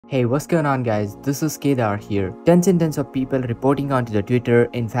Hey, what's going on guys? This is Kedar here. Tens and tens of people reporting onto the Twitter,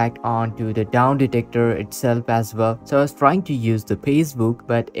 in fact onto the down detector itself as well. So I was trying to use the Facebook,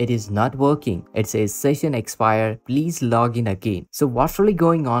 but it is not working. It says session expired, please log in again. So what's really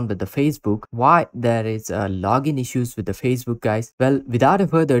going on with the Facebook? Why there is login issues with the Facebook, guys? Well, without a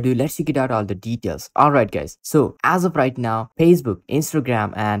further ado, let's check it out all the details. Alright guys, so as of right now, Facebook,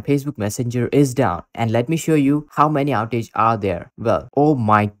 Instagram and Facebook Messenger is down. And let me show you how many outages are there. Well, oh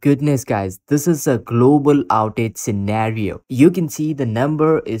my goodness guys, this is a global outage scenario. You can see the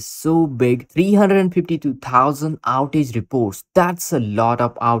number is so big, 352,000 outage reports. That's a lot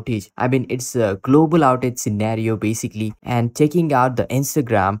of outage. I mean, it's a global outage scenario basically. And checking out the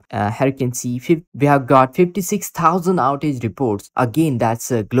Instagram, here you can see we have got 56,000 outage reports. Again, that's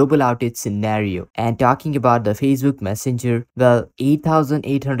a global outage scenario. And talking about the Facebook Messenger, well,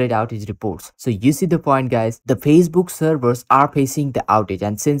 8,800 outage reports. So you see the point guys, the Facebook servers are facing the outage,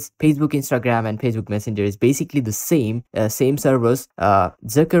 and since Facebook, Instagram and Facebook Messenger is basically the same servers, Mark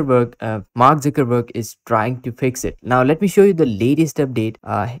Zuckerberg is trying to fix it. Now let me show you the latest update.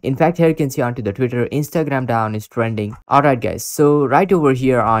 In fact, here you can see onto the Twitter, Instagram down is trending. Alright guys, so right over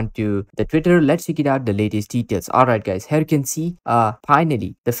here onto the Twitter, let's check it out the latest details. Alright guys, here you can see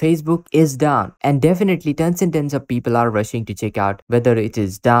finally the Facebook is down, and definitely tons and tons of people are rushing to check out whether it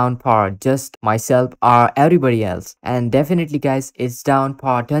is down for just myself or everybody else. And definitely guys, it's down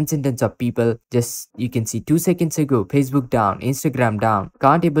for tons and tons of people. Just you can see 2 seconds ago, Facebook down, Instagram down,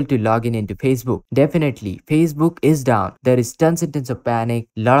 can't able to log in into Facebook. Definitely Facebook is down. There is tons and tons of panic,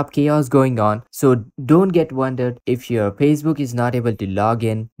 lot of chaos going on. So don't get wondered if your Facebook is not able to log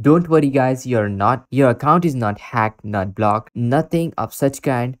in. Don't worry guys, your account is not hacked, not blocked, nothing of such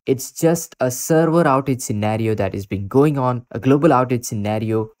kind. It's just a server outage scenario that is been going on, a global outage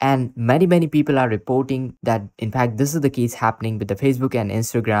scenario, and many people are reporting that in fact this is the case happening with the Facebook and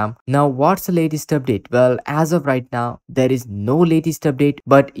Instagram. Now what's the latest update? Well, as of right now there is no latest update,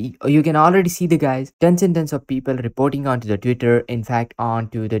 but you can already see the guys, tons and tons of people reporting onto the Twitter, in fact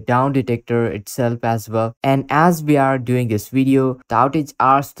onto the down detector itself as well. And as we are doing this video, the outages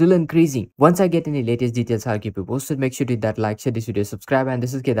are still increasing. Once I get any latest details, I'll keep you posted. Make sure to hit that like, share this video, subscribe, and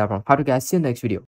this is Kedar from How to Guys. See you in the next video.